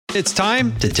It's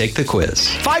time to take the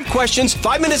quiz. 5 questions,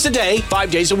 5 minutes a day,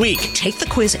 5 days a week. Take the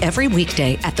quiz every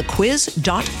weekday at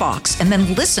thequiz.fox and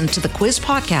then listen to the quiz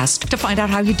podcast to find out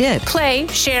how you did. Play,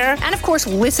 share, and of course,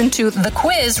 listen to the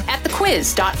quiz at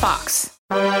thequiz.fox.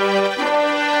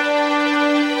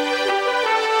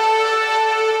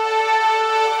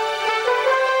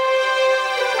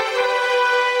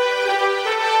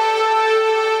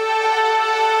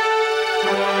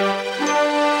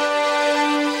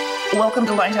 Welcome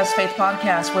to Lighthouse Faith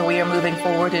Podcast, where we are moving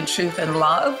forward in truth and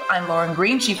love. I'm Lauren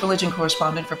Green, Chief Religion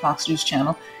Correspondent for Fox News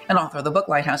Channel and author of the book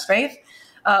Lighthouse Faith.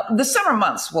 The summer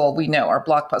months, well, we know, are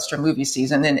blockbuster movie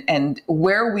season, and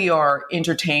where we are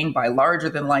entertained by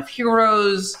larger-than-life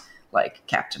heroes like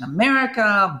Captain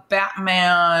America,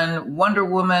 Batman, Wonder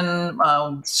Woman,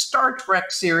 Star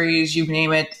Trek series, you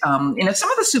name it. Some of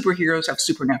the superheroes have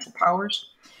supernatural powers.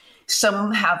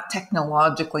 Some have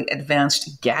technologically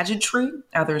advanced gadgetry.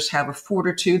 Others have a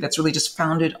fortitude that's really just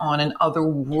founded on an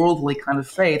otherworldly kind of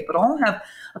faith, but all have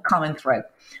a common thread.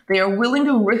 They are willing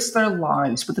to risk their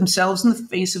lives, put themselves in the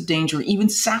face of danger, even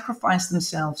sacrifice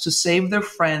themselves to save their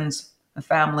friends, the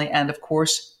family, and of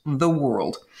course, the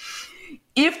world.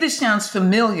 If this sounds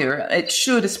familiar, it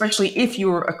should, especially if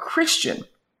you're a Christian,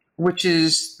 which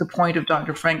is the point of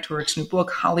Dr. Frank Turek's new book,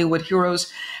 Hollywood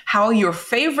Heroes, How Your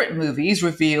Favorite Movies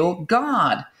Reveal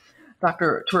God.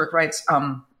 Dr. Turek writes,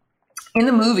 in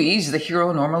the movies, the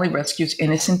hero normally rescues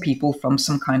innocent people from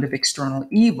some kind of external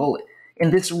evil. In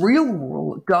this real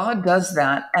world, God does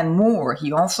that and more.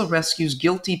 He also rescues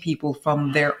guilty people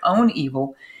from their own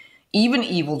evil, even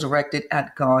evil directed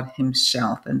at God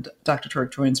himself. And Dr.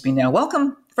 Turek joins me now.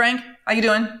 Welcome, Frank. How you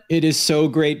doing? It is so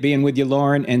great being with you,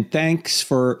 Lauren, and thanks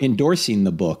for endorsing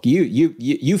the book.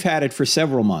 You've had it for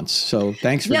several months, so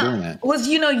thanks for doing that. Well,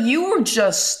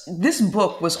 this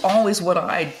book was always what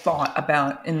I thought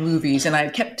about in movies, and I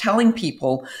kept telling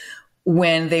people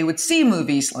when they would see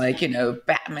movies like,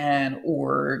 Batman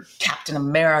or Captain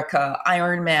America,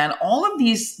 Iron Man, all of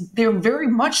these, they're very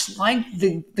much like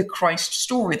the Christ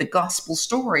story, the gospel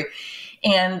story.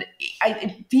 And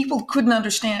people couldn't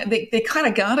understand. They kind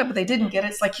of got it, but they didn't get it.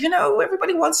 It's like,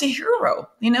 everybody wants a hero.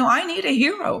 I need a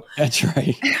hero. That's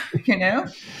right.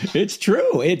 It's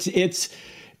true.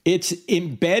 It's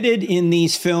embedded in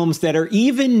these films that are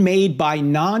even made by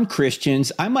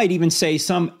non-Christians. I might even say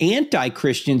some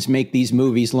anti-Christians make these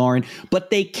movies, Lauren, but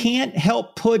they can't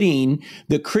help putting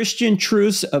the Christian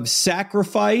truths of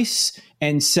sacrifice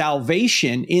and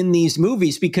salvation in these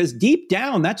movies, because deep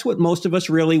down, that's what most of us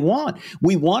really want.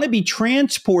 We want to be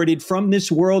transported from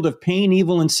this world of pain,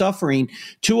 evil, and suffering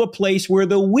to a place where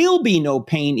there will be no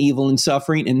pain, evil, and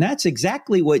suffering. And that's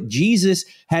exactly what Jesus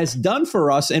has done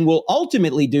for us and will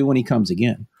ultimately do when he comes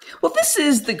again. Well, this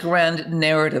is the grand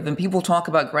narrative, and people talk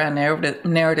about grand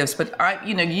narratives, but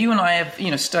you and I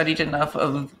have, studied enough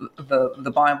of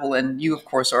the Bible, and you, of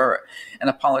course, are an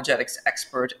apologetics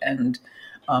expert, and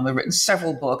I've written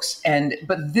several books,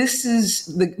 but this is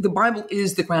the Bible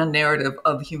is the grand narrative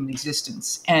of human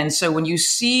existence. And so when you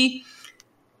see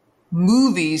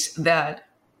movies that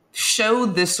show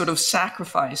this sort of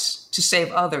sacrifice to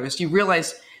save others, you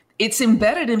realize it's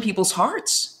embedded in people's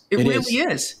hearts. It really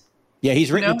is. Yeah, he's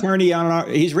written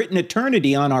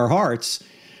eternity on our hearts,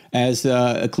 as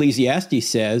Ecclesiastes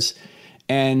says.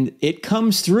 And it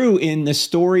comes through in the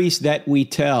stories that we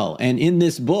tell. And in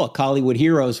this book, Hollywood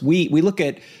Heroes, we look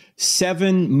at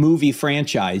 7 movie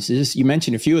franchises. You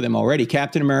mentioned a few of them already: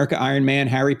 Captain America, Iron Man,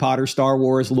 Harry Potter, Star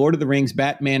Wars, Lord of the Rings,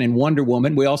 Batman, and Wonder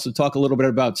Woman. We also talk a little bit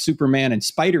about Superman and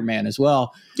Spider-Man as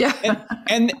well. Yeah.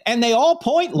 And they all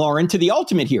point, Lauren, to the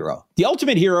ultimate hero. The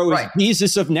ultimate hero is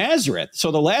Jesus of Nazareth.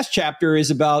 So the last chapter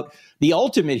is about the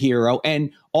ultimate hero,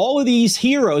 and all of these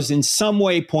heroes in some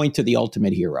way point to the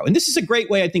ultimate hero. And this is a great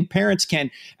way I think parents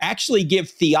can actually give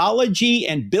theology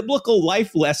and biblical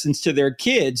life lessons to their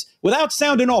kids without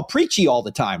sounding all preachy all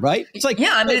the time, right? It's like,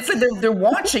 it's like they're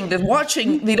watching, they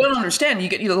don't understand.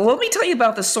 Let me tell you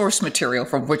about the source material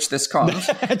from which this comes.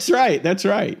 That's right.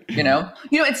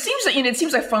 It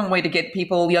seems like a fun way to get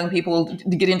young people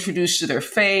to get introduced to their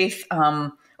faith.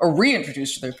 Or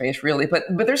reintroduced to their faith, really. But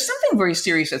there's something very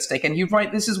serious at stake. And you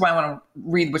write, this is why I want to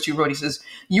read what you wrote. He says,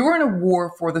 "You're in a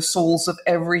war for the souls of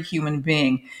every human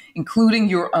being, including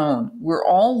your own. We're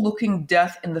all looking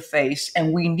death in the face,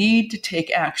 and we need to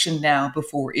take action now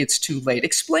before it's too late."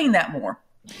 Explain that more.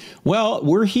 Well,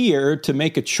 we're here to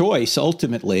make a choice,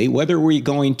 ultimately, whether we're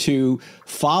going to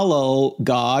follow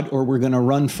God or we're going to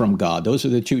run from God. Those are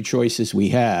the two choices we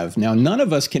have. Now, none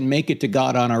of us can make it to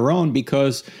God on our own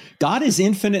because God is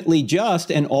infinitely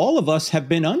just, and all of us have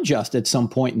been unjust at some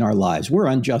point in our lives. We're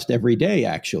unjust every day,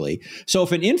 actually. So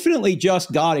if an infinitely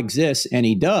just God exists, and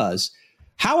he does,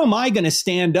 how am I going to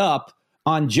stand up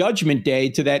on Judgment Day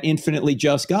to that infinitely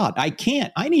just God? I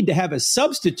can't. I need to have a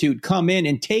substitute come in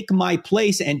and take my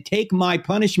place and take my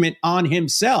punishment on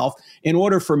himself in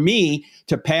order for me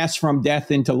to pass from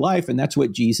death into life. And that's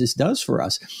what Jesus does for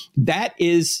us. That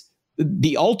is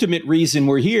the ultimate reason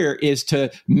we're here, is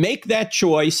to make that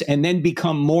choice and then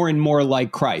become more and more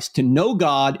like Christ, to know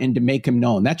God and to make him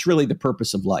known. That's really the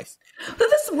purpose of life. But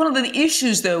that's one of the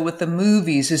issues, though, with the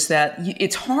movies, is that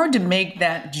it's hard to make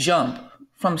that jump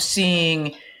from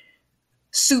seeing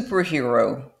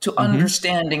superhero to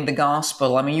understanding the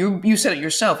gospel. I mean, you said it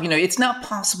yourself. It's not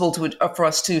possible for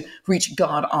us to reach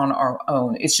God on our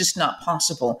own. It's just not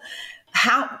possible.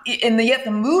 Yet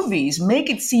the movies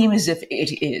make it seem as if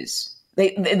it is.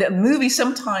 The movie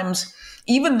sometimes,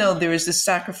 even though there is this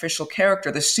sacrificial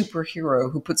character, the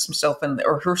superhero who puts himself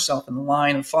or herself in the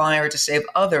line of fire to save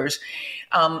others,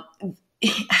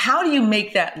 how do you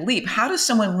make that leap? How does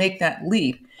someone make that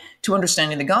leap to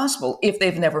understanding the gospel if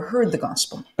they've never heard the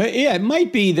gospel? Yeah, it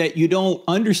might be that you don't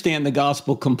understand the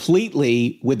gospel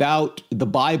completely without the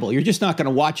Bible. You're just not going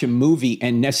to watch a movie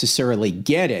and necessarily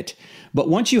get it. But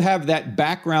once you have that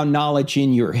background knowledge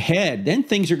in your head, then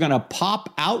things are going to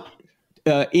pop out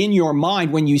in your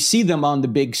mind when you see them on the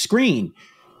big screen.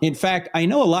 In fact, I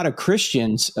know a lot of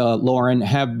Christians, Lauren,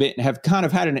 have kind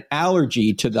of had an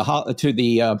allergy to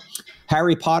the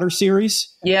Harry Potter series.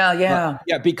 Yeah,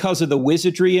 because of the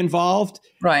wizardry involved.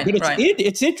 Right, but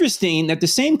it's interesting that the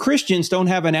same Christians don't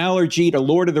have an allergy to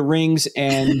Lord of the Rings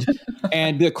and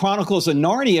the Chronicles of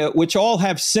Narnia, which all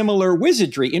have similar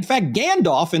wizardry. In fact,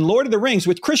 Gandalf in Lord of the Rings,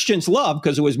 which Christians love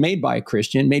because it was made by a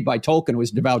Christian, made by Tolkien, who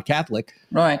was a devout Catholic.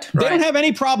 Right. They don't have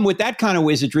any problem with that kind of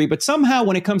wizardry, but somehow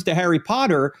when it comes to Harry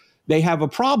Potter, they have a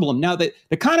problem. Now, the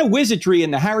kind of wizardry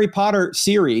in the Harry Potter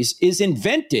series is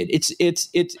invented.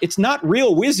 It's not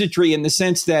real wizardry in the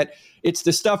sense that it's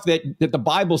the stuff that the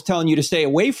Bible's telling you to stay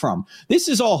away from. This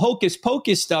is all hocus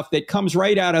pocus stuff that comes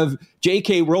right out of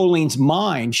J.K. Rowling's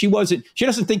mind. She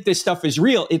doesn't think this stuff is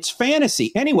real. It's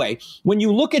fantasy. Anyway, when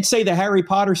you look at, say, the Harry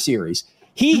Potter series,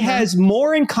 he has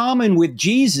more in common with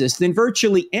Jesus than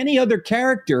virtually any other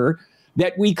character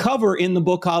that we cover in the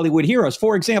book Hollywood Heroes.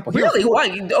 For example, really?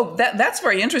 Why? Oh, that's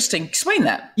very interesting. Explain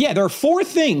that. Yeah, there are 4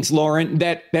 things, Lauren,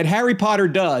 that Harry Potter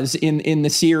does in the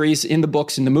series, in the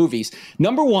books, in the movies.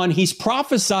 Number 1, he's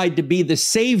prophesied to be the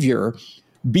savior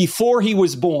before he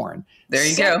was born. There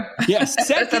you go. Yes.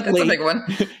 Secondly, that's a big one.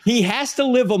 He has to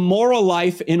live a moral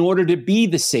life in order to be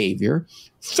the savior.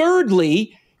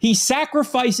 Thirdly, he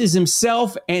sacrifices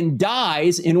himself and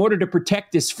dies in order to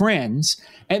protect his friends.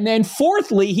 And then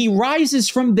fourthly, he rises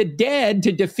from the dead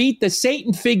to defeat the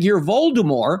Satan figure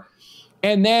Voldemort.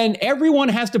 And then everyone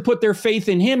has to put their faith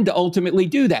in him to ultimately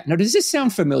do that. Now, does this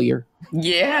sound familiar?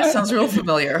 Yeah, it sounds real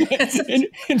familiar.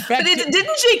 in fact, but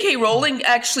didn't J.K. Rowling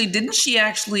actually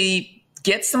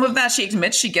get some of that? She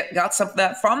admits she got some of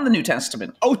that from the New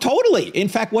Testament. Oh, totally. In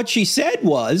fact, what she said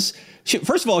was,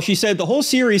 first of all, she said the whole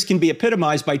series can be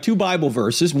epitomized by 2 Bible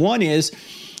verses. One is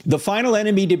the final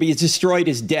enemy to be destroyed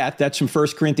is death. That's from 1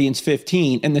 Corinthians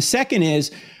 15. And the second is,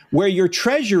 where your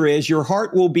treasure is, your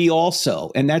heart will be also.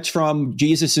 And that's from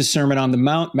Jesus' Sermon on the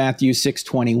Mount, Matthew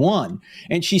 6:21.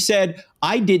 And she said,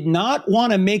 I did not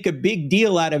want to make a big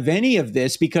deal out of any of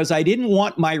this because I didn't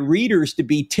want my readers to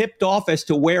be tipped off as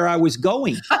to where I was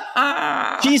going.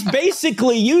 She's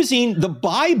basically using the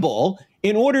Bible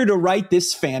in order to write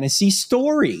this fantasy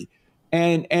story.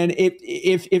 And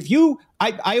if you,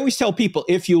 I always tell people,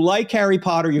 if you like Harry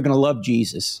Potter, you're going to love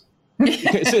Jesus.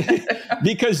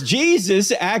 Because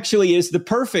Jesus actually is the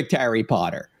perfect Harry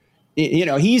Potter.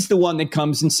 He's the one that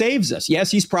comes and saves us. Yes,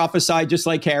 he's prophesied just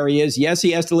like Harry is. Yes, he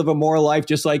has to live a moral life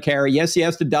just like Harry. Yes, he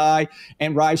has to die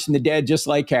and rise from the dead just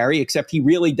like Harry, except he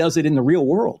really does it in the real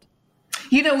world.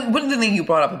 One of the things you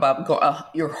brought up about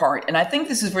your heart, and I think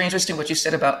this is very interesting what you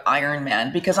said about Iron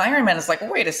Man, because Iron Man is like,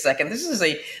 wait a second, this is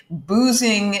a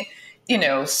boozing,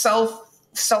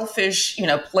 selfish,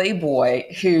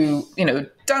 playboy who,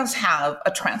 does have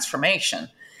a transformation.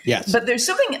 Yes. But there's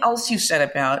something else you said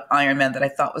about Iron Man that I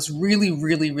thought was really,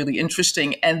 really, really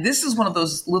interesting. And this is one of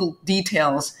those little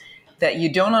details that you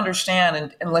don't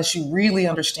understand unless you really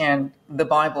understand the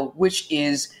Bible, which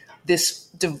is this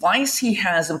device he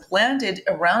has implanted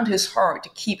around his heart to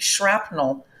keep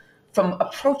shrapnel from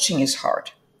approaching his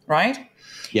heart, right?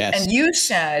 Yes. And you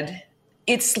said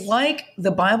it's like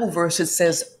the Bible verse that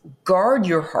says, guard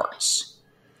your hearts.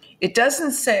 It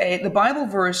doesn't say, the Bible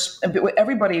verse,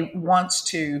 everybody wants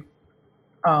to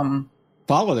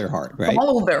follow their heart, right?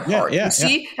 Follow their heart. Yeah, you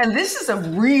see? Yeah. And this is a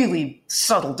really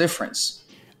subtle difference.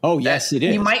 Oh, yes, it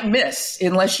is. You might miss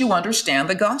unless you understand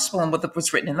the gospel and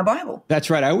what's written in the Bible. That's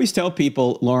right. I always tell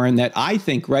people, Lauren, that I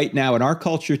think right now in our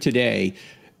culture today,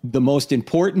 the most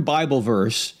important Bible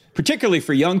verse, particularly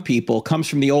for young people, comes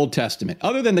from the Old Testament,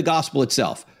 other than the gospel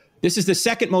itself. This is the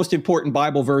second most important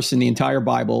Bible verse in the entire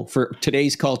Bible for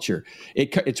today's culture.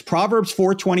 It's Proverbs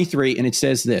 4:23, and it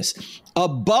says this: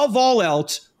 above all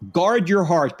else, guard your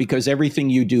heart, because everything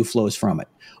you do flows from it.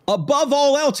 Above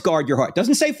all else, guard your heart.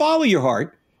 Doesn't say follow your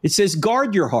heart. It says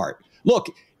guard your heart. Look,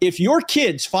 if your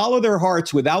kids follow their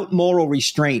hearts without moral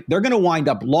restraint, they're going to wind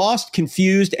up lost,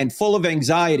 confused, and full of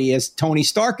anxiety, as Tony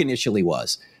Stark initially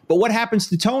was. But what happens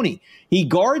to Tony? He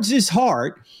guards his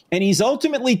heart, and he's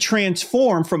ultimately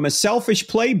transformed from a selfish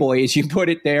playboy, as you put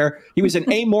it there. He was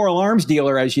an amoral arms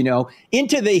dealer, as you know,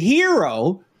 into the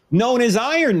hero known as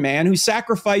Iron Man, who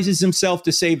sacrifices himself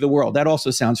to save the world. That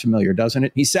also sounds familiar, doesn't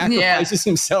it? He sacrifices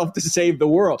himself to save the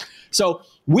world. So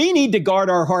we need to guard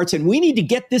our hearts, and we need to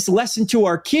get this lesson to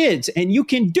our kids. And you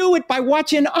can do it by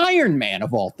watching Iron Man,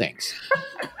 of all things.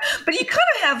 But you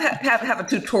kind of have a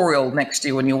tutorial next to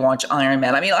you when you watch Iron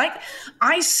Man. I mean,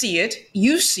 I see it,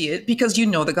 you see it, because you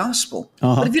know the gospel.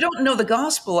 But if you don't know the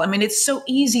gospel, I mean, it's so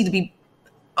easy to be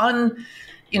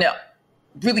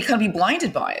really kind of be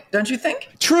blinded by it, don't you think?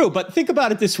 True, but think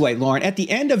about it this way, Lauren. At the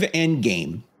end of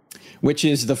Endgame, which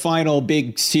is the final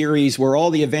big series where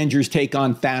all the Avengers take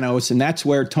on Thanos, and that's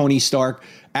where Tony Stark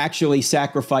actually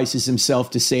sacrifices himself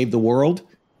to save the world.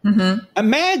 Mm-hmm.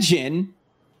 Imagine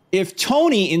if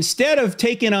Tony, instead of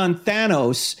taking on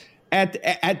Thanos at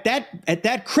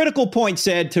that critical point,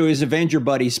 said to his Avenger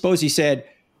buddies, suppose he said,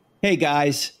 hey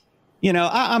guys,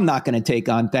 I'm not going to take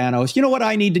on Thanos. You know what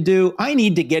I need to do? I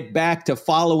need to get back to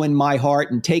following my heart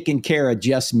and taking care of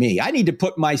just me. I need to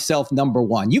put myself number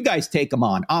one. You guys take them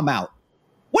on. I'm out.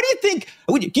 What do you think?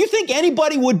 Do you think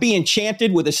anybody would be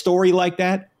enchanted with a story like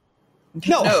that?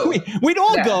 No. We'd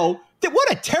all go,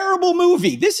 what a terrible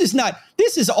movie. This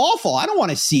is awful. I don't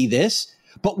want to see this.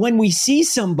 But when we see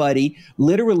somebody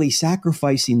literally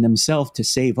sacrificing themselves to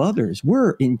save others,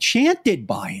 we're enchanted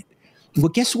by it. Well,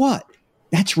 guess what?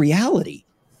 That's reality.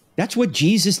 That's what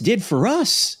Jesus did for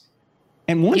us.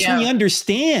 And once we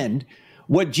understand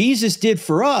what Jesus did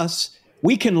for us,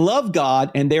 we can love God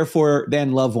and therefore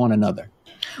then love one another.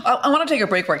 I want to take a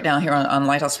break right now here on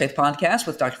Lighthouse Faith Podcast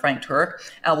with Dr. Frank Turek,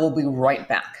 and we'll be right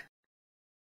back.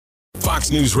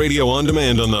 Fox News Radio on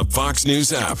demand on the Fox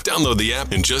News app. Download the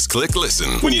app and just click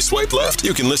listen. When you swipe left,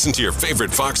 you can listen to your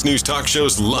favorite Fox News talk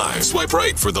shows live. Swipe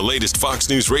right for the latest Fox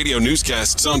News Radio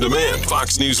newscasts on demand.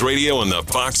 Fox News Radio on the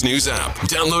Fox News app.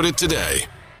 Download it today.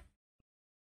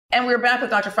 And we're back with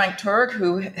Dr. Frank Turek,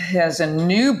 who has a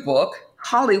new book,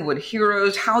 Hollywood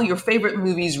Heroes, How Your Favorite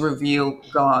Movies Reveal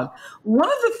God. One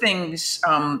of the things,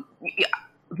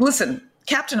 listen,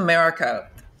 Captain America,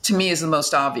 to me, is the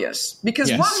most obvious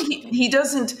because one, he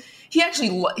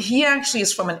actually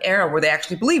is from an era where they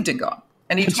actually believed in God.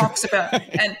 And he talks about,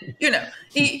 and,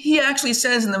 he actually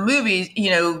says in the movie,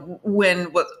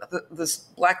 when this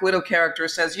Black Widow character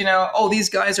says, these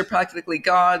guys are practically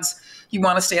gods. You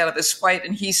want to stay out of this fight.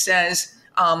 And he says,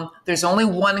 there's only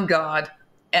one God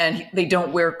and they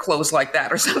don't wear clothes like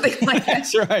that or something like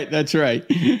that. That's right.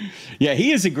 Yeah,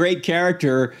 he is a great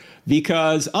character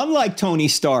because unlike Tony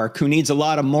Stark, who needs a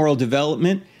lot of moral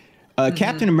development,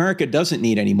 Captain America doesn't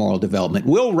need any moral development.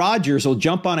 Will Rogers will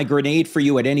jump on a grenade for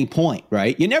you at any point,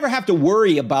 right? You never have to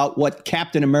worry about what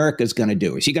Captain America is going to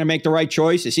do. Is he going to make the right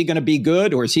choice? Is he going to be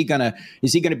good, or is he going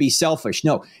to be selfish?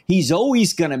 No, he's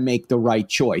always going to make the right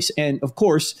choice. And of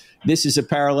course, this is a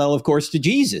parallel, of course, to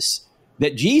Jesus.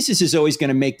 That Jesus is always going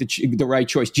to make the right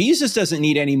choice. Jesus doesn't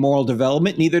need any moral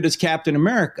development, neither does Captain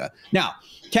America. Now,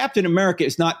 Captain America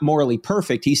is not morally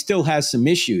perfect. He still has some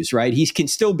issues, right? He can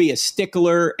still be a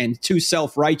stickler and too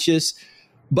self-righteous.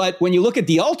 But when you look at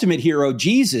the ultimate hero,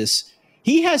 Jesus,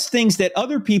 he has things that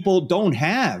other people don't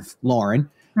have, Lauren.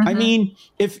 I mean,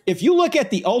 if you look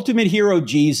at the ultimate hero,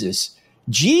 Jesus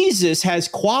has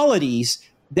qualities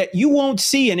that you won't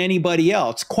see in anybody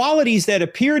else, qualities that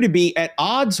appear to be at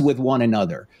odds with one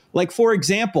another. Like, for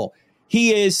example,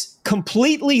 he is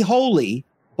completely holy,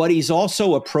 but he's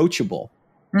also approachable.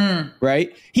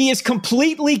 Right? He is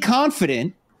completely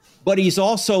confident, but he's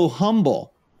also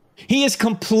humble. He is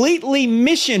completely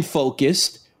mission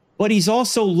focused, but he's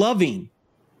also loving.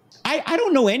 I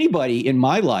don't know anybody in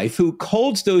my life who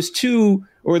holds those two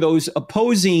or those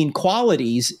opposing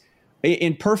qualities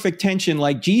in perfect tension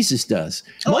like Jesus does.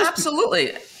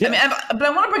 Absolutely. Yeah. I mean, but I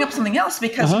want to bring up something else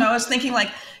because I was thinking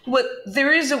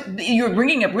you're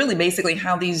bringing up really basically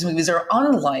how these movies are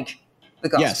unlike the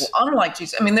gospel, unlike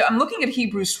Jesus. I mean, I'm looking at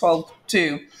Hebrews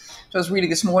 12:2, which I was reading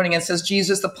this morning, and it says,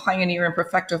 Jesus, the pioneer and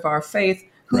perfecter of our faith,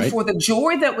 who Right. for the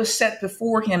joy that was set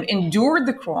before him endured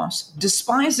the cross,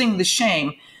 despising the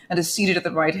shame, and is seated at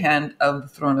the right hand of the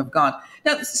throne of God.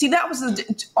 Now, see, that was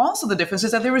also the difference,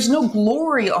 is that there was no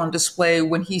glory on display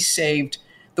when he saved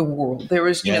the world. There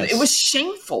was, you know, it was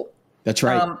shameful. That's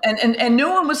right. And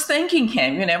no one was thanking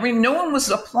him. You know, no one was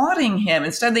applauding him.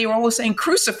 Instead, they were always saying,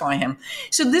 "Crucify him."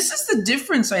 So this is the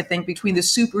difference, I think, between the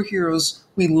superheroes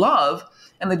we love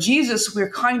and the Jesus we're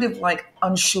kind of like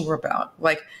unsure about.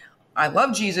 Like, I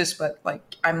love Jesus, but like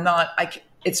I'm not.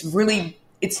 It's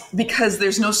because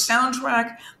there's no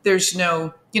soundtrack. There's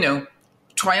no, you know,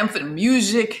 triumphant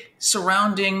music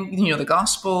surrounding, you know, the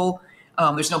gospel.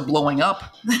 There's no blowing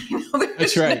up. You know,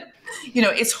 that's right. You know,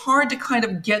 it's hard to kind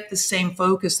of get the same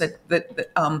focus that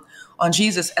on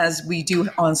Jesus as we do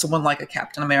on someone like a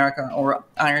Captain America or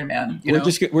Iron Man. We're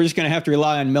just going to have to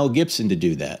rely on Mel Gibson to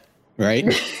do that, right?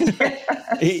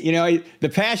 You know, The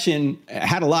Passion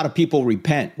had a lot of people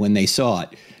repent when they saw it.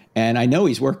 And I know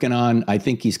he's working on, I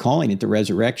think he's calling it The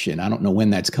Resurrection. I don't know when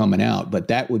that's coming out, but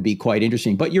that would be quite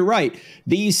interesting. But you're right.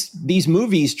 These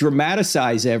movies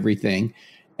dramatize everything.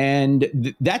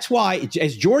 And that's why,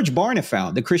 as George Barna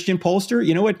found, the Christian pollster,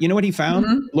 you know what he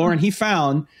found, Lauren? He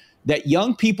found that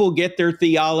young people get their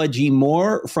theology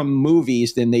more from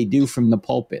movies than they do from the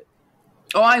pulpit.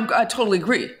 Oh, I totally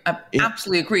agree. I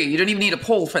absolutely agree. You don't even need a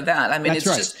poll for that. I mean, it's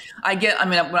just, when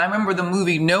I remember the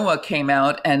movie Noah came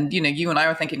out, and, you know, you and I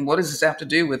were thinking, what does this have to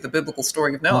do with the biblical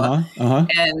story of Noah?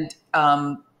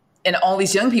 And all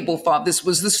these young people thought this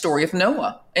was the story of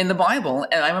Noah in the Bible.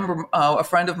 And I remember a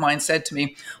friend of mine said to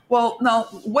me, "Well, now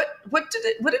what did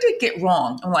it get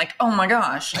wrong?" I'm like, "Oh my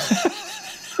gosh." The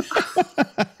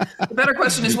better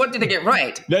question is, what did it get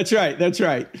right? That's right. That's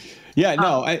right. Yeah,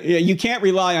 no, you can't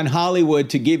rely on Hollywood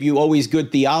to give you always good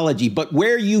theology, but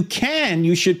where you can,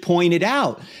 you should point it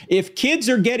out. If kids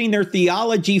are getting their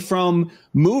theology from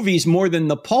movies more than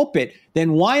the pulpit,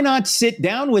 then why not sit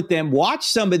down with them, watch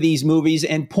some of these movies,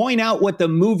 and point out what the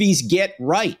movies get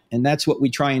right? And that's what we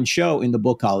try and show in the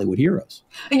book Hollywood Heroes.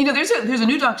 And, you know, there's a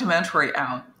new documentary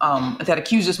out that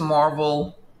accuses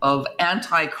Marvel of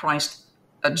anti-Christ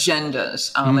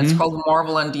agendas. It's called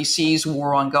Marvel and DC's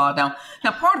War on God. Now,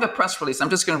 part of the press release, I'm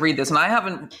just going to read this, and I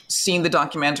haven't seen the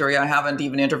documentary. I haven't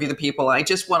even interviewed the people. I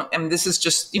just want, and this is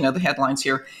just, you know, the headlines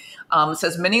here. It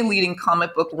says many leading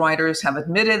comic book writers have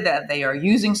admitted that they are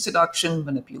using seduction,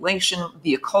 manipulation,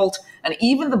 the occult, and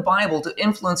even the Bible to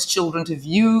influence children to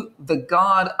view the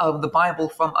God of the Bible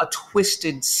from a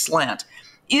twisted slant.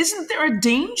 Isn't there a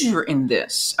danger in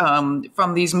this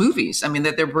from these movies? I mean,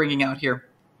 that they're bringing out here?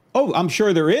 Oh, I'm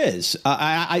sure there is.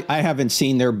 I haven't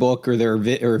seen their book or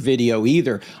their video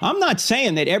either. I'm not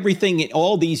saying that everything in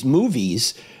all these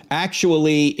movies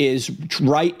actually is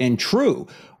right and true.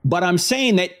 But I'm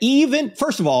saying that even,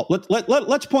 first of all,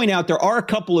 let's point out there are a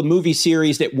couple of movie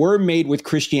series that were made with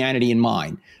Christianity in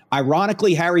mind.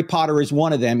 Ironically, Harry Potter is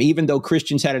one of them, even though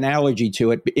Christians had an allergy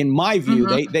to it. In my view,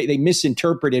 they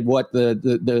misinterpreted what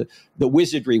the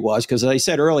wizardry was, because as I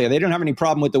said earlier, they don't have any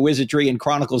problem with the wizardry in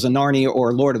Chronicles of Narnia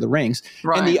or Lord of the Rings.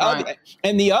 Right,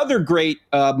 and the other great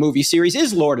movie series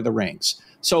is Lord of the Rings.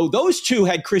 So those two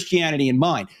had Christianity in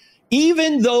mind.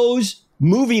 Even those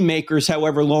movie makers,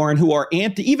 however, Lauren, who are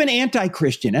even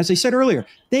anti-Christian, as I said earlier,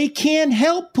 they can't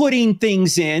help putting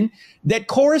things in that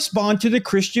correspond to the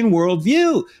Christian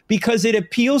worldview because it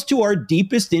appeals to our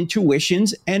deepest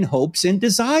intuitions and hopes and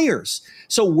desires.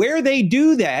 So where they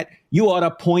do that, you ought to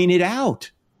point it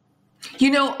out. You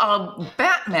know,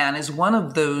 Batman is one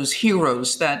of those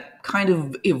heroes that kind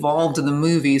of evolved in the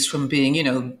movies from being, you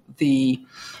know, the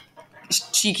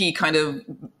cheeky kind of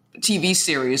TV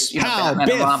series, you know, Pow, Batman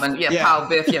Biff. and Robin. Yeah, Pow,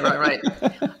 Biff. Yeah, right.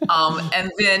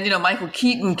 And then, you know, Michael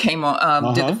Keaton came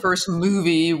on, did the first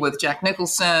movie with Jack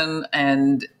Nicholson,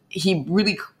 and he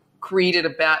really created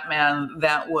a Batman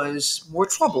that was more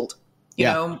troubled, you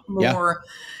know, more,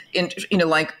 you know,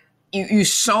 like you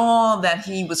saw that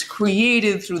he was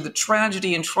created through the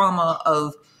tragedy and trauma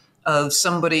of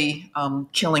somebody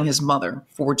killing his mother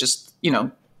for just, you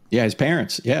know. Yeah, his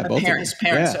parents. Yeah, both his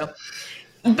parents. Yeah. So.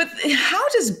 But how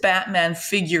does Batman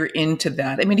figure into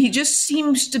that? I mean, he just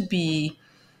seems to be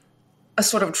a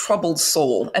sort of troubled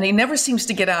soul, and he never seems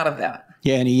to get out of that.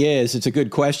 Yeah, and he is. It's a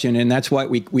good question, and that's what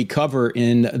we cover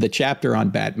in the chapter on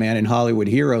Batman and Hollywood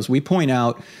Heroes. We point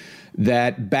out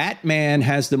that Batman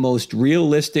has the most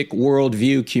realistic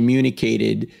worldview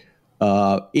communicated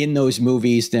in those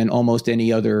movies than almost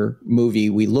any other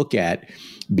movie we look at,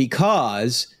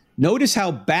 because notice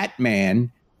how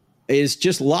Batman is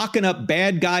just locking up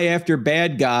bad guy after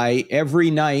bad guy every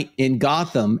night in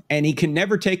Gotham, and he can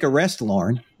never take a rest,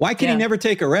 Lauren. Why can he never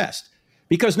take a rest?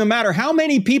 Because no matter how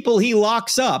many people he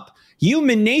locks up,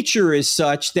 Human nature is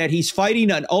such that he's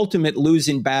fighting an ultimate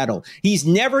losing battle. He's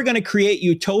never going to create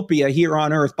utopia here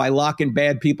on earth by locking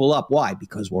bad people up. Why?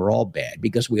 Because we're all bad,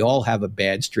 because we all have a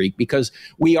bad streak, because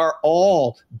we are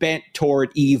all bent toward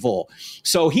evil.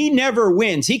 So he never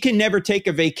wins. He can never take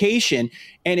a vacation.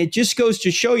 And it just goes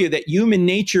to show you that human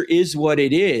nature is what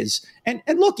it is. And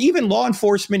look, even law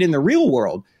enforcement in the real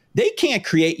world, they can't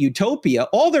create utopia.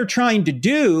 All they're trying to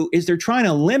do is they're trying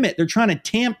to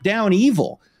tamp down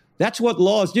evil. That's what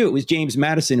laws do. It was James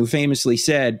Madison who famously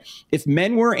said, if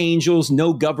men were angels,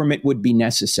 no government would be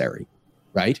necessary,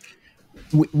 right?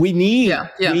 We need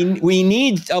we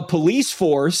need a police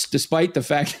force, despite the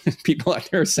fact that people out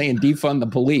there are saying defund the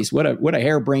police. What a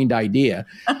harebrained idea.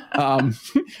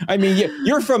 I mean,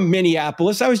 you're from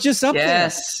Minneapolis. I was just up there.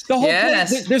 The whole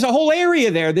place, there's a whole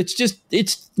area there that's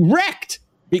it's wrecked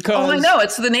because. Oh, I know.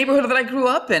 It's the neighborhood that I grew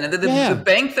up in. The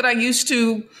bank that I used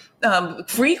to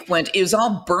frequent is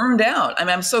all burned out. I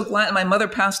mean, I'm so glad my mother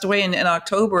passed away in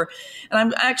October, and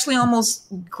I'm actually almost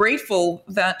grateful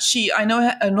that I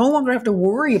no longer have to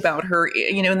worry about her,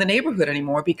 in the neighborhood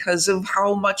anymore because of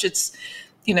how much it's,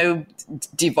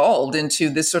 devolved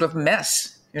into this sort of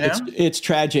mess. It's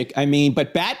tragic. I mean,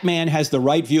 but Batman has the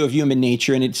right view of human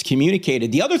nature, and it's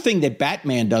communicated. The other thing that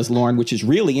Batman does, Lauren, which is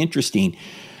really interesting,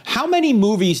 how many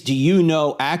movies do you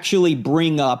know actually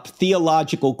bring up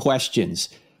theological questions?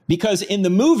 Because in the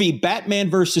movie Batman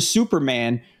versus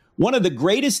Superman, one of the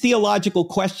greatest theological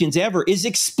questions ever is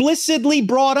explicitly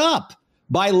brought up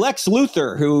by Lex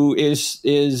Luthor, who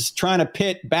is trying to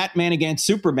pit Batman against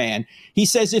Superman. He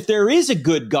says, if there is a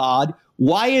good God,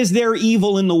 why is there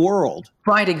evil in the world?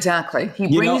 Right, exactly.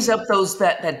 He brings up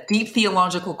that deep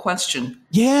theological question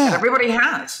that everybody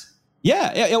has. Yeah,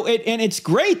 and it's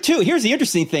great, too. Here's the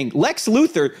interesting thing. Lex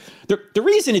Luthor, the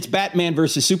reason it's Batman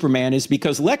versus Superman is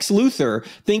because Lex Luthor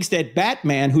thinks that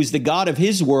Batman, who's the god of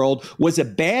his world, was a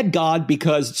bad god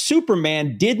because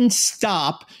Superman didn't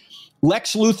stop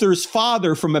Lex Luthor's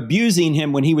father from abusing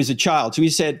him when he was a child. So he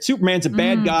said, Superman's a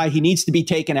bad guy. He needs to be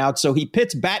taken out. So he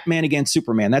pits Batman against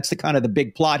Superman. That's the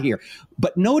big plot here.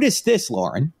 But notice this,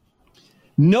 Lauren.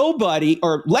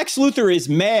 Lex Luthor is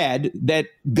mad that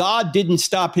God didn't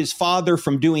stop his father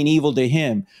from doing evil to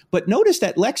him. But notice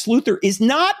that Lex Luthor is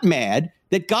not mad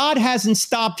that God hasn't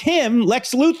stopped him,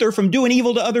 Lex Luthor, from doing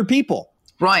evil to other people.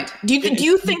 Right. Do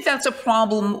you think that's a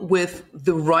problem with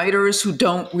the writers who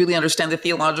don't really understand the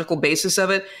theological basis of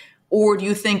it? Or do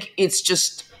you think do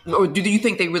you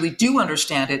think they really do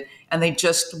understand it and they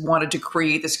just wanted to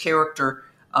create this character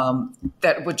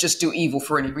that would just do evil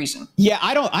for any reason? Yeah,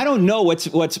 I don't know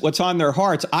what's on their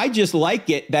hearts. I just like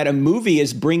it that a movie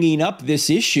is bringing up this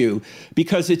issue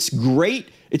because it's great.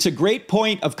 It's a great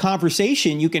point of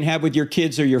conversation you can have with your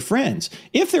kids or your friends.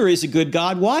 If there is a good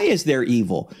God, why is there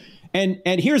evil? And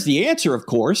here's the answer, of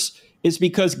course, is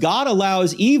because God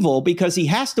allows evil because he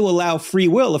has to allow free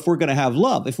will if we're going to have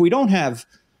love. If we don't have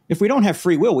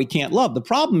free will, we can't love. The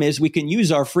problem is we can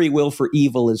use our free will for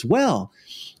evil as well.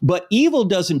 But evil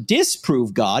doesn't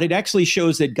disprove God. It actually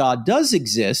shows that God does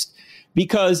exist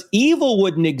because evil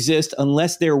wouldn't exist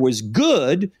unless there was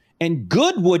good, and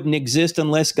good wouldn't exist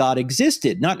unless God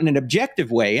existed, not in an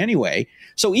objective way anyway.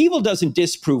 So evil doesn't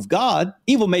disprove God.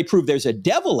 Evil may prove there's a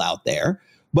devil out there,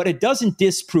 but it doesn't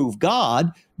disprove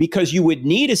God because you would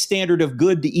need a standard of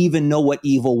good to even know what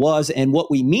evil was. And what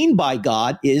we mean by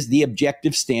God is the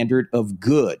objective standard of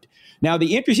good. Now,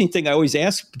 the interesting thing I always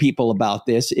ask people about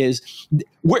this is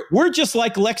we're just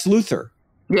like Lex Luthor.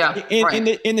 Yeah,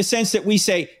 in the sense that we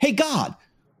say, hey, God,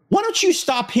 why don't you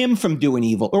stop him from doing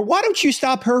evil? Or why don't you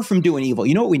stop her from doing evil?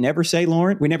 You know what we never say,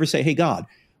 Lauren? We never say, hey, God,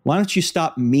 why don't you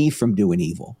stop me from doing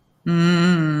evil?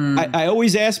 I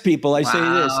always ask people, I say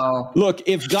this, look,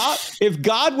 if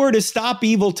God were to stop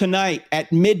evil tonight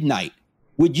at midnight,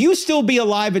 would you still be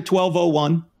alive at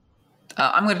 12:01?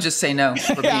 I'm going to just say no.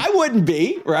 Yeah, I wouldn't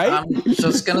be, right? I'm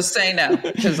just going to say no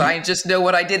because I just know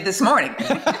what I did this morning.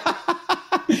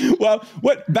 Well,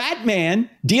 what Batman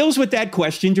deals with that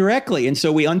question directly. And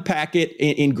so we unpack it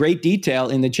in great detail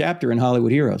in the chapter in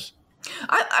Hollywood Heroes.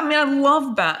 I mean, I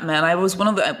love Batman. I was one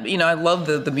of the, I love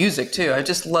the music too. I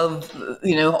just love,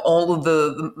 all of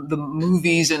the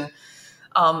movies. And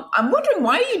I'm wondering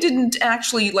why you didn't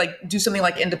actually do something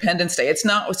like Independence Day. It's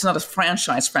not a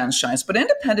franchise, but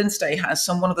Independence Day has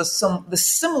some of the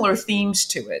similar themes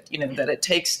to it.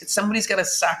 That somebody's got to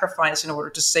sacrifice in order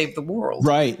to save the world.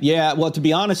 Right. Yeah. Well, to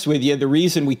be honest with you, the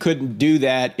reason we couldn't do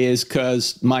that is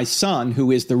because my son,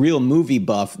 who is the real movie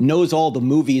buff, knows all the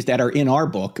movies that are in our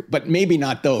book, but maybe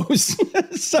not those.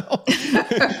 So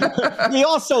we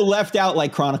also left out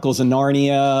like Chronicles of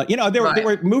Narnia. There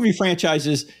were movie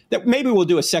franchises that maybe we'll we'll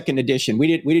do a second edition. We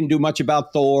didn't do much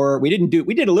about Thor. We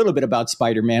did a little bit about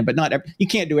Spider-Man, but you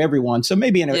can't do everyone. So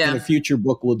maybe in a future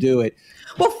book we'll do it.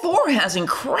 Well, Thor has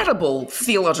incredible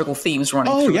theological themes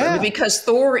running through it, because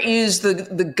Thor is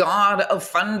the god of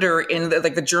thunder in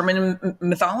the German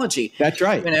mythology. That's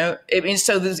right.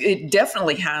 So it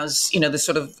definitely has the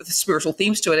sort of spiritual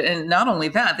themes to it, and not only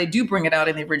that, they do bring it out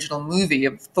in the original movie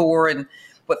of Thor and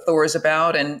what Thor is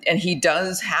about, and he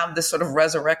does have this sort of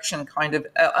resurrection kind of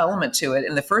element to it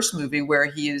in the first movie, where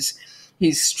he's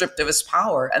stripped of his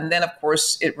power, and then of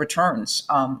course it returns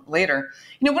later.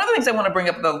 One of the things I want to bring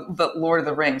up the Lord of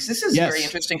the Rings. This is very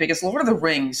interesting, because Lord of the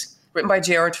Rings, written by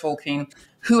J.R. Tolkien,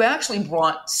 who actually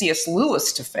brought C.S.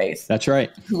 Lewis to faith. That's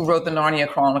right. Who wrote the Narnia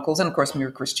Chronicles and of course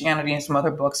Mere Christianity and some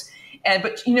other books.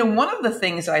 But one of the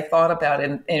things I thought about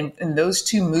in those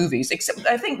two movies, except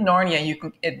I think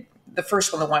Narnia, the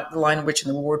first one, the Lion, Witch,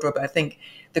 and the Wardrobe, I think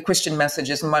the Christian message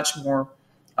is much more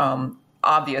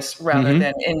obvious rather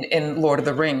than in Lord of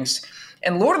the Rings.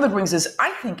 And Lord of the Rings is,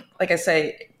 I think, like I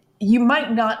say, you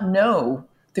might not know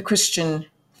the Christian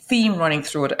theme running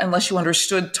through it unless you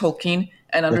understood Tolkien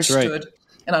and understood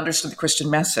the Christian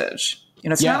message.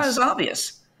 It's not as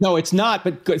obvious. No, it's not.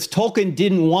 But Tolkien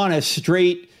didn't want a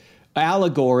straight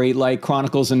allegory like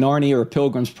Chronicles of Narnia or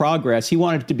Pilgrim's Progress. He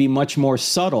wanted it to be much more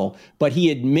subtle. But he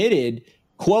admitted,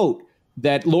 quote,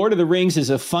 that Lord of the Rings is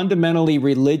a fundamentally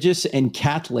religious and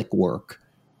Catholic work.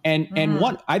 And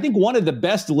I think one of the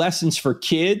best lessons for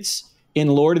kids in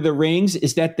Lord of the Rings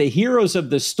is that the heroes of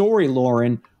the story,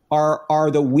 Lauren, are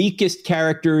the weakest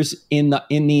characters in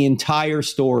the entire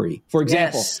story. For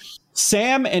example,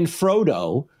 Sam and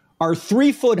Frodo are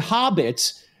 3-foot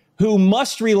hobbits who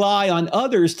must rely on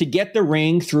others to get the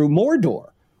ring through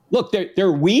Mordor. Look,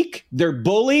 they're weak, they're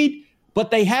bullied, but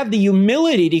they have the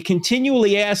humility to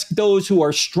continually ask those who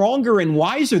are stronger and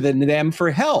wiser than them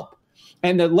for help.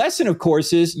 And the lesson, of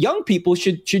course, is young people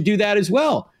should do that as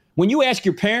well. When you ask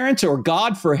your parents or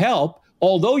God for help,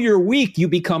 although you're weak, you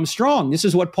become strong. This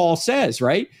is what Paul says,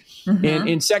 right?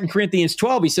 In 2 Corinthians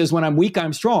 12, he says, when I'm weak,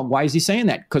 I'm strong. Why is he saying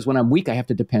that? Because when I'm weak, I have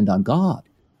to depend on God.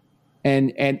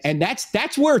 And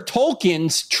that's where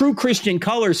Tolkien's true Christian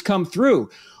colors come through.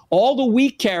 All the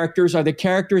weak characters are the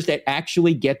characters that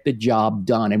actually get the job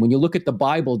done. And when you look at the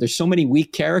Bible, there's so many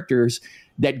weak characters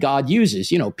that God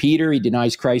uses. Peter, he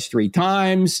denies Christ 3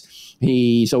 times.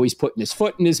 He's always putting his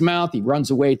foot in his mouth. He runs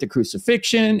away at the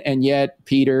crucifixion. And yet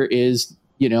Peter is,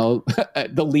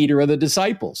 the leader of the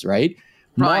disciples, right?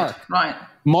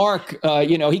 Mark,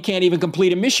 he can't even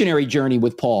complete a missionary journey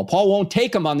with Paul. Paul won't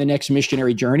take him on the next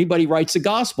missionary journey, but he writes a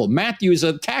gospel. Matthew is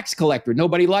a tax collector.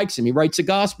 Nobody likes him. He writes a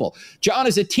gospel. John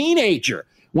is a teenager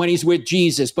when he's with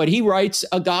Jesus, but he writes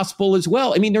a gospel as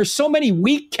well. I mean, there's so many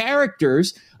weak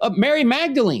characters. Mary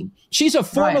Magdalene, she's a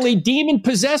formerly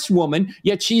demon-possessed woman,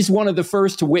 yet she's one of the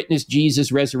first to witness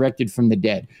Jesus resurrected from the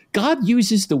dead. God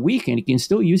uses the weak, and he can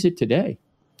still use it today.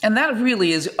 And that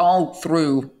really is all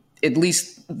through at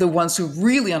least the ones who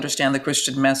really understand the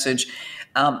Christian message.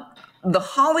 The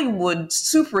Hollywood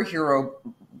superhero,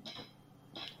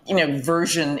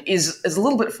 version is a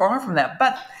little bit far from that.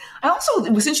 But I also,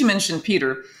 since you mentioned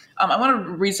Peter, I want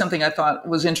to read something I thought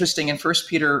was interesting in 1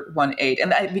 Peter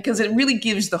 1:8, because it really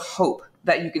gives the hope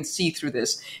that you can see through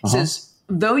this. It says,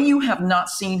 though you have not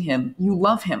seen him, you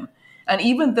love him. And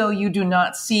even though you do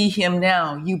not see him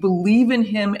now, you believe in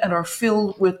him and are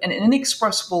filled with an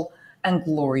inexpressible and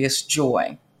glorious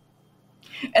joy.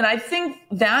 And I think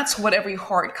that's what every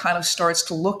heart kind of starts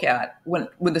to look at when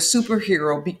the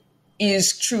superhero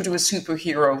is true to his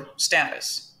superhero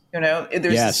status.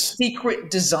 There's a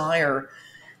secret desire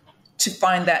to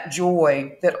find that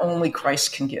joy that only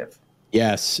Christ can give.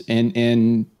 Yes. And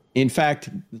in fact,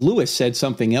 Lewis said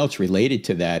something else related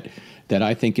to that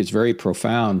I think is very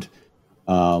profound,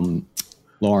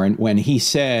 Lauren, when he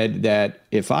said that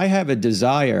if I have a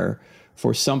desire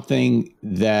for something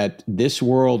that this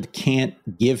world can't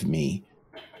give me,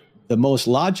 the most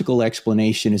logical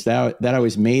explanation is that I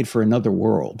was made for another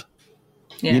world.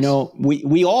 Yes.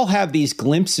 We all have these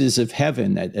glimpses of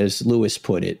heaven, as Lewis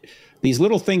put it, these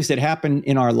little things that happen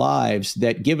in our lives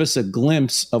that give us a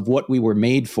glimpse of what we were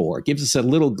made for. It gives us a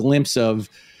little glimpse of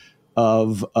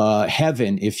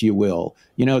heaven, if you will.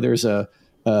 There's a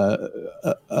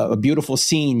beautiful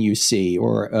scene you see,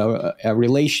 or a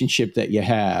relationship that you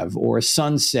have, or a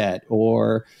sunset,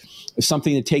 or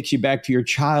something that takes you back to your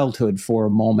childhood for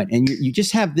a moment. And you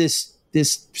just have this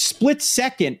split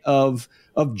second of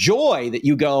joy that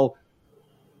you go,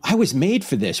 I was made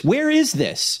for this. Where is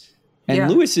this? And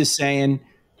Lewis is saying,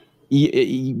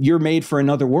 you're made for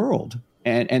another world.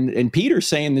 And Peter's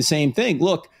saying the same thing.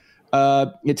 Look,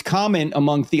 it's common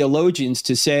among theologians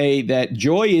to say that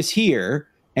joy is here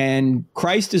and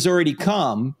Christ has already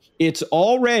come. It's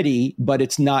already, but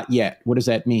it's not yet. What does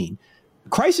that mean?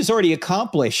 Christ has already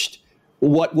accomplished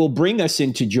what will bring us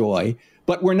into joy,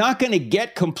 but we're not going to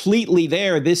get completely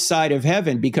there this side of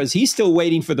heaven because he's still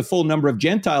waiting for the full number of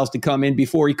Gentiles to come in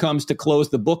before he comes to close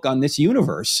the book on this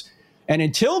universe. And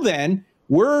until then,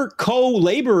 we're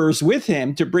co-laborers with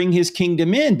him to bring his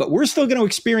kingdom in, but we're still going to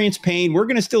experience pain. We're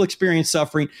going to still experience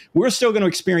suffering. We're still going to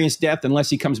experience death unless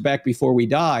he comes back before we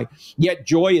die. Yet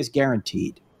joy is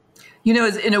guaranteed. You know,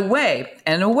 in a way,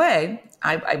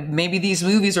 maybe these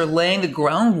movies are laying the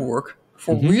groundwork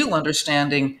for real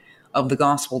understanding of the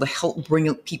gospel to help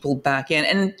bring people back in.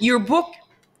 And your book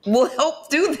will help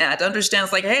do that. Understand,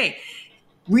 it's like, hey,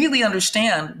 really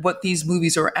understand what these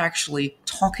movies are actually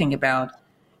talking about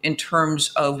in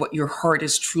terms of what your heart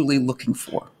is truly looking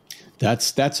for.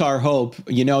 That's our hope.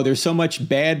 You know, there's so much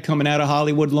bad coming out of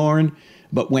Hollywood, Lauren,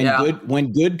 but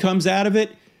when good comes out of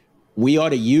it, we ought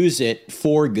to use it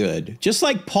for good. Just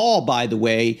like Paul, by the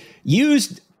way,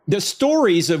 used the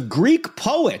stories of Greek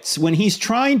poets when he's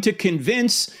trying to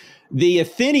convince the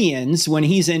Athenians, when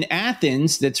he's in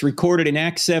Athens, that's recorded in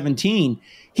Acts 17,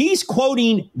 he's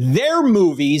quoting their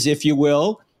movies, if you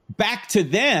will, back to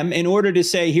them in order to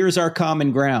say, here's our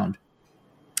common ground.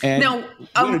 And now, we're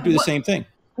going to do the same thing.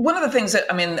 One of the things that,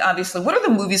 obviously, what are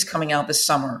the movies coming out this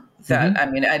summer that,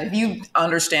 if you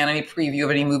understand any preview of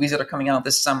any movies that are coming out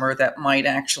this summer that might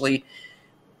actually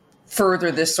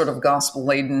further this sort of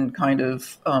gospel-laden kind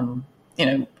of,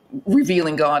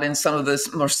 revealing God in some of the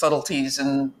more subtleties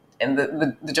and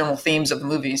the general themes of the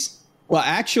movies? Well,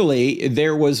 actually,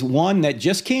 there was one that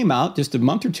just came out just a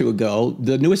month or two ago,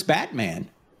 the newest Batman.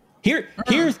 Here,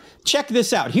 check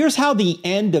this out. Here's how the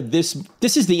end of this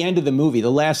is the end of the movie. The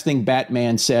last thing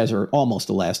Batman says, or almost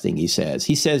the last thing he says.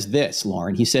 He says this,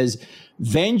 Lauren. He says,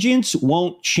 vengeance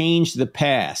won't change the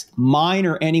past, mine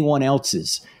or anyone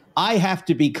else's. I have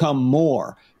to become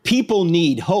more. People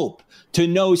need hope to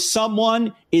know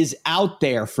someone is out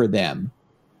there for them.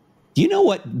 Do you know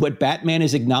what Batman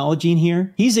is acknowledging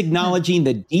here? He's acknowledging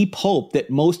the deep hope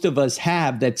that most of us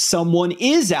have that someone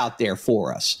is out there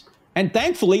for us. And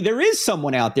thankfully, there is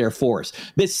someone out there for us.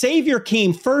 The Savior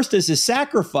came first as a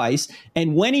sacrifice,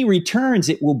 and when he returns,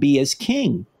 it will be as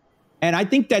king. And I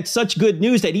think that's such good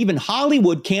news that even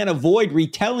Hollywood can't avoid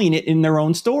retelling it in their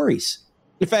own stories.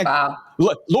 In fact,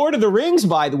 look, Lord of the Rings,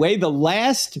 by the way, the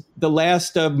last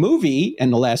movie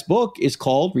and the last book is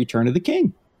called Return of the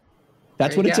King.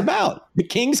 That's what it's about. The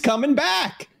king's coming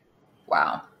back.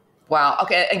 Wow.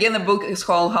 Okay. Again, the book is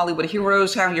called Hollywood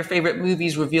Heroes, How Your Favorite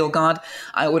Movies Reveal God.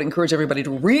 I would encourage everybody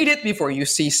to read it before you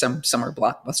see some summer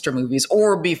blockbuster movies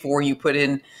or before you put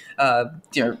in,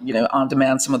 on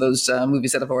demand some of those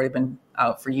movies that have already been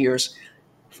out for years.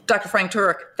 Dr. Frank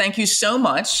Turek, thank you so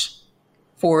much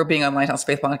for being on Lighthouse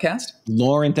Faith Podcast.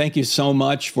 Lauren, thank you so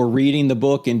much for reading the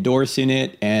book, endorsing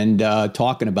it, and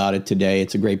talking about it today.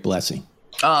 It's a great blessing.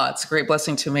 It's a great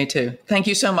blessing to me, too. Thank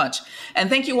you so much. And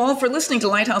thank you all for listening to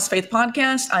Lighthouse Faith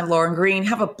Podcast. I'm Lauren Green.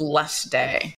 Have a blessed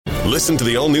day. Listen to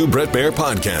the all-new Brett Baier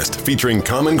podcast featuring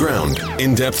Common Ground,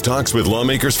 in-depth talks with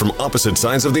lawmakers from opposite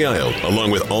sides of the aisle,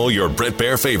 along with all your Brett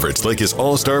Baier favorites like his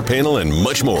all-star panel and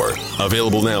much more.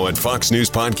 Available now at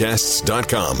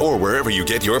foxnewspodcasts.com or wherever you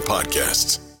get your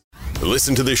podcasts.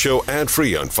 Listen to the show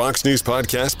ad-free on Fox News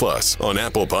Podcast Plus, on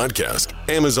Apple Podcast,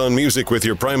 Amazon Music with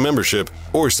your Prime membership,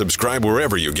 or subscribe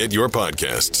wherever you get your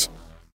podcasts.